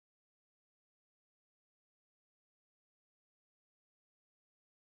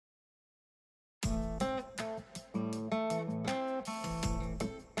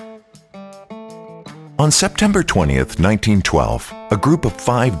On September 20th, 1912, a group of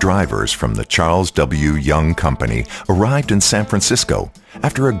 5 drivers from the Charles W. Young Company arrived in San Francisco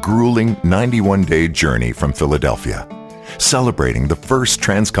after a grueling 91-day journey from Philadelphia, celebrating the first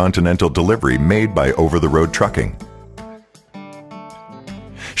transcontinental delivery made by over-the-road trucking.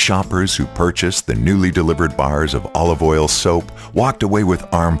 Shoppers who purchased the newly delivered bars of olive oil soap walked away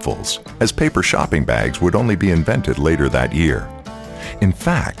with armfuls, as paper shopping bags would only be invented later that year. In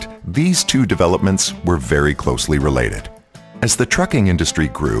fact, these two developments were very closely related. As the trucking industry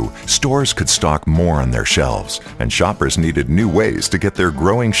grew, stores could stock more on their shelves, and shoppers needed new ways to get their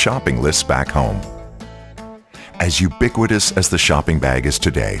growing shopping lists back home. As ubiquitous as the shopping bag is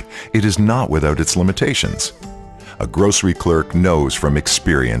today, it is not without its limitations. A grocery clerk knows from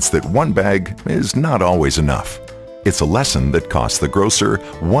experience that one bag is not always enough. It's a lesson that costs the grocer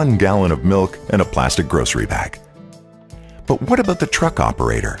 1 gallon of milk and a plastic grocery bag. But what about the truck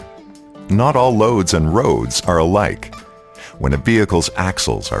operator? Not all loads and roads are alike. When a vehicle's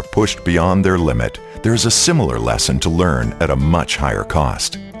axles are pushed beyond their limit, there's a similar lesson to learn at a much higher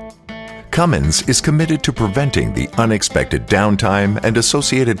cost. Cummins is committed to preventing the unexpected downtime and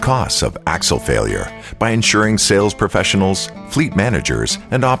associated costs of axle failure by ensuring sales professionals, fleet managers,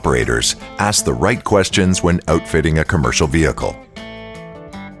 and operators ask the right questions when outfitting a commercial vehicle.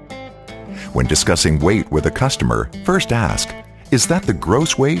 When discussing weight with a customer, first ask, is that the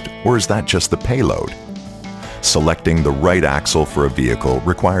gross weight or is that just the payload? Selecting the right axle for a vehicle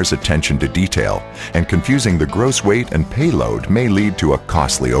requires attention to detail, and confusing the gross weight and payload may lead to a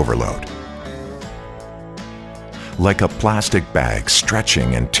costly overload. Like a plastic bag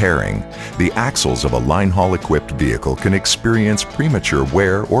stretching and tearing, the axles of a line haul equipped vehicle can experience premature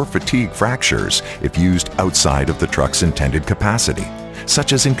wear or fatigue fractures if used outside of the truck's intended capacity,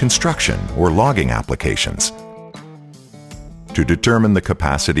 such as in construction or logging applications. To determine the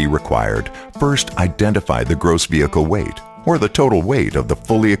capacity required, first identify the gross vehicle weight, or the total weight of the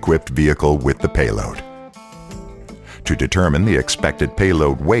fully equipped vehicle with the payload. To determine the expected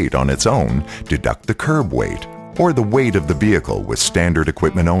payload weight on its own, deduct the curb weight, or the weight of the vehicle with standard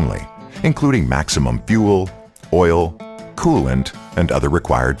equipment only, including maximum fuel, oil, coolant, and other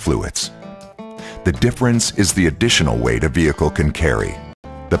required fluids. The difference is the additional weight a vehicle can carry,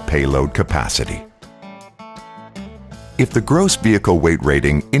 the payload capacity. If the gross vehicle weight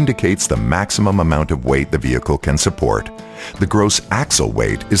rating indicates the maximum amount of weight the vehicle can support, the gross axle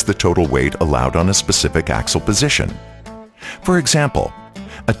weight is the total weight allowed on a specific axle position. For example,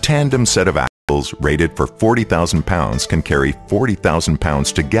 a tandem set of axles rated for 40,000 pounds can carry 40,000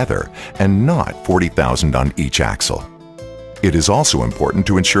 pounds together and not 40,000 on each axle. It is also important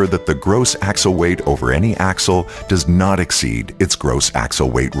to ensure that the gross axle weight over any axle does not exceed its gross axle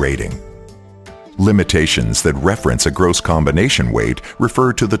weight rating. Limitations that reference a gross combination weight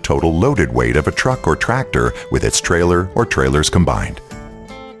refer to the total loaded weight of a truck or tractor with its trailer or trailers combined.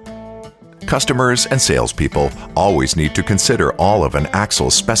 Customers and salespeople always need to consider all of an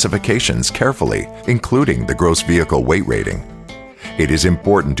axle's specifications carefully, including the gross vehicle weight rating. It is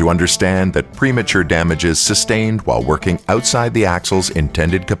important to understand that premature damages sustained while working outside the axle's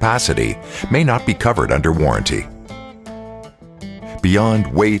intended capacity may not be covered under warranty.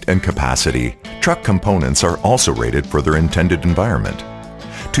 Beyond weight and capacity, truck components are also rated for their intended environment.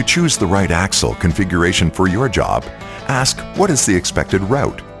 To choose the right axle configuration for your job, ask what is the expected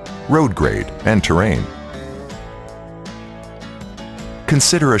route, road grade, and terrain.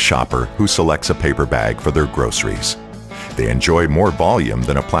 Consider a shopper who selects a paper bag for their groceries. They enjoy more volume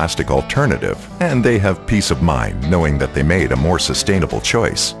than a plastic alternative, and they have peace of mind knowing that they made a more sustainable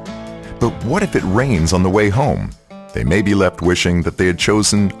choice. But what if it rains on the way home? They may be left wishing that they had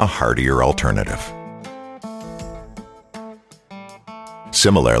chosen a hardier alternative.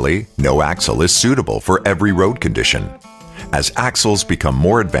 Similarly, no axle is suitable for every road condition. As axles become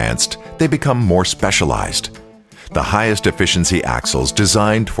more advanced, they become more specialized. The highest efficiency axles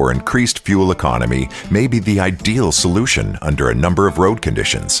designed for increased fuel economy may be the ideal solution under a number of road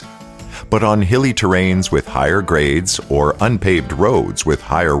conditions. But on hilly terrains with higher grades or unpaved roads with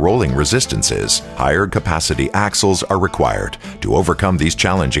higher rolling resistances, higher capacity axles are required to overcome these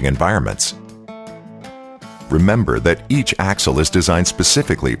challenging environments. Remember that each axle is designed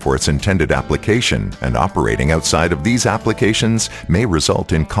specifically for its intended application, and operating outside of these applications may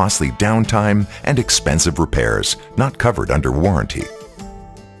result in costly downtime and expensive repairs not covered under warranty.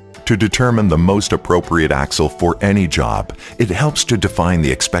 To determine the most appropriate axle for any job, it helps to define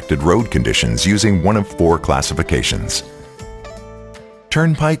the expected road conditions using one of 4 classifications.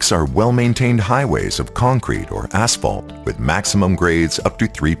 Turnpikes are well-maintained highways of concrete or asphalt with maximum grades up to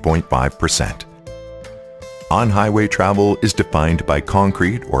 3.5%. On-highway travel is defined by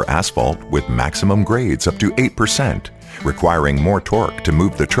concrete or asphalt with maximum grades up to 8%, requiring more torque to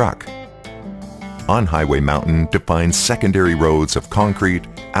move the truck. On-highway mountain defines secondary roads of concrete,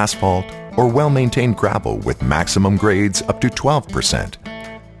 asphalt, or well-maintained gravel with maximum grades up to 12%.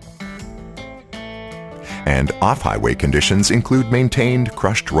 And off-highway conditions include maintained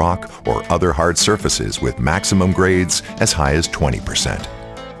crushed rock or other hard surfaces with maximum grades as high as 20%.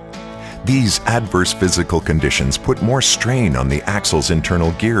 These adverse physical conditions put more strain on the axle's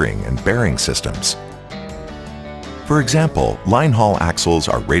internal gearing and bearing systems. For example, line haul axles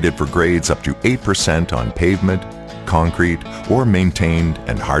are rated for grades up to 8% on pavement, concrete, or maintained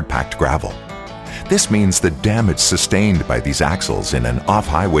and hard-packed gravel. This means the damage sustained by these axles in an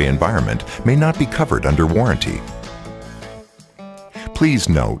off-highway environment may not be covered under warranty. Please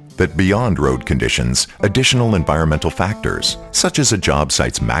note that beyond road conditions, additional environmental factors, such as a job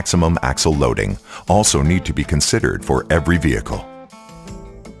site's maximum axle loading, also need to be considered for every vehicle.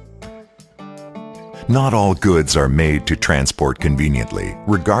 Not all goods are made to transport conveniently,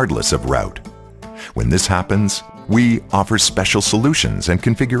 regardless of route. When this happens, we offer special solutions and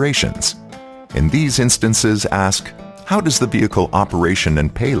configurations. In these instances, ask, how does the vehicle operation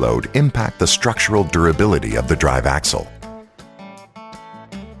and payload impact the structural durability of the drive axle?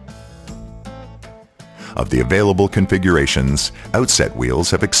 Of the available configurations, outset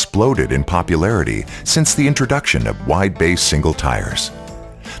wheels have exploded in popularity since the introduction of wide-base single tires.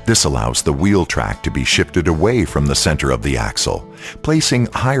 This allows the wheel track to be shifted away from the center of the axle, placing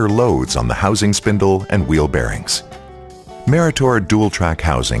higher loads on the housing spindle and wheel bearings. Meritor dual-track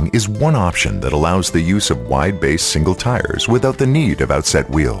housing is one option that allows the use of wide-base single tires without the need of outset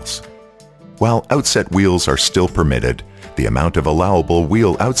wheels. While outset wheels are still permitted, the amount of allowable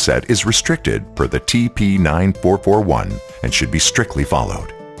wheel outset is restricted per the TP 9441 and should be strictly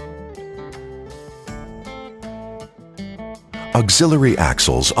followed. Auxiliary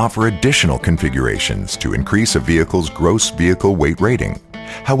axles offer additional configurations to increase a vehicle's gross vehicle weight rating.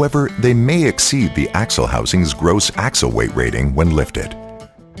 However, they may exceed the axle housing's gross axle weight rating when lifted.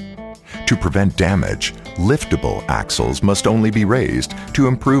 To prevent damage, liftable axles must only be raised to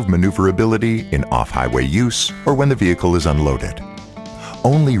improve maneuverability in off-highway use or when the vehicle is unloaded.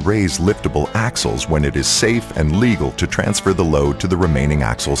 Only raise liftable axles when it is safe and legal to transfer the load to the remaining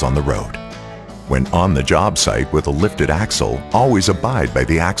axles on the road. When on the job site with a lifted axle, always abide by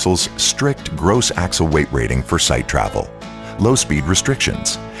the axle's strict gross axle weight rating for site travel, low speed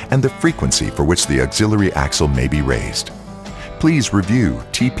restrictions, and the frequency for which the auxiliary axle may be raised. Please review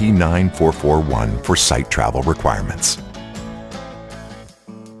TP 9441 for site travel requirements.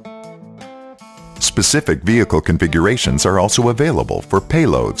 Specific vehicle configurations are also available for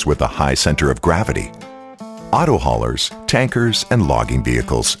payloads with a high center of gravity. Auto haulers, tankers, and logging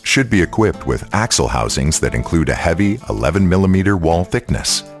vehicles should be equipped with axle housings that include a heavy 11 mm wall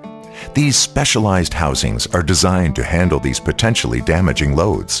thickness. These specialized housings are designed to handle these potentially damaging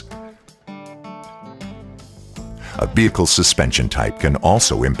loads. A vehicle's suspension type can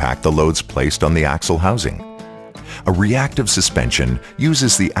also impact the loads placed on the axle housing. A reactive suspension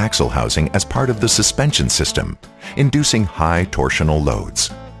uses the axle housing as part of the suspension system, inducing high torsional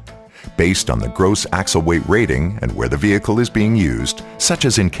loads. Based on the gross axle weight rating and where the vehicle is being used, such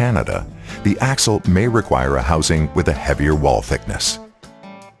as in Canada, the axle may require a housing with a heavier wall thickness.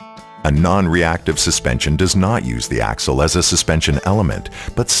 A non-reactive suspension does not use the axle as a suspension element,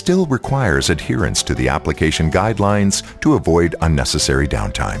 but still requires adherence to the application guidelines to avoid unnecessary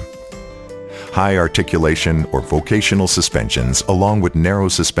downtime. High articulation or vocational suspensions along with narrow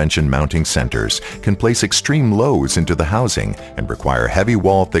suspension mounting centers can place extreme loads into the housing and require heavy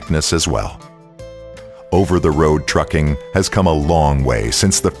wall thickness as well. Over-the-road trucking has come a long way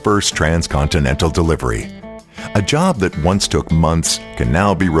since the first transcontinental delivery. A job that once took months can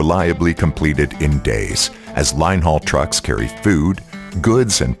now be reliably completed in days, as line haul trucks carry food,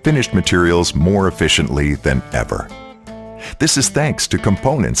 goods, and finished materials more efficiently than ever. This is thanks to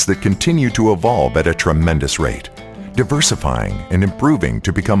components that continue to evolve at a tremendous rate, diversifying and improving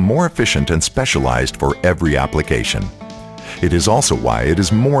to become more efficient and specialized for every application. It is also why it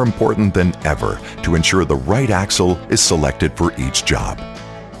is more important than ever to ensure the right axle is selected for each job.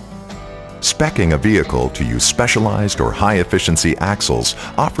 Spec'ing a vehicle to use specialized or high-efficiency axles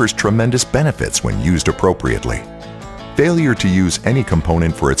offers tremendous benefits when used appropriately. Failure to use any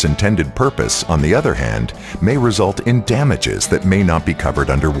component for its intended purpose, on the other hand, may result in damages that may not be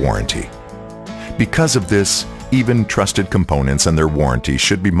covered under warranty. Because of this, even trusted components and their warranty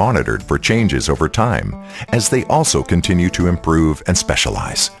should be monitored for changes over time, as they also continue to improve and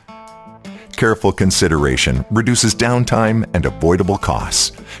specialize. careful consideration reduces downtime and avoidable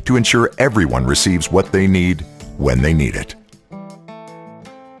costs to ensure everyone receives what they need when they need it.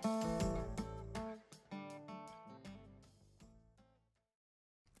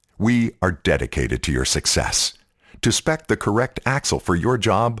 We are dedicated to your success. To spec the correct axle for your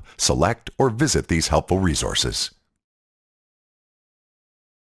job, select or visit these helpful resources.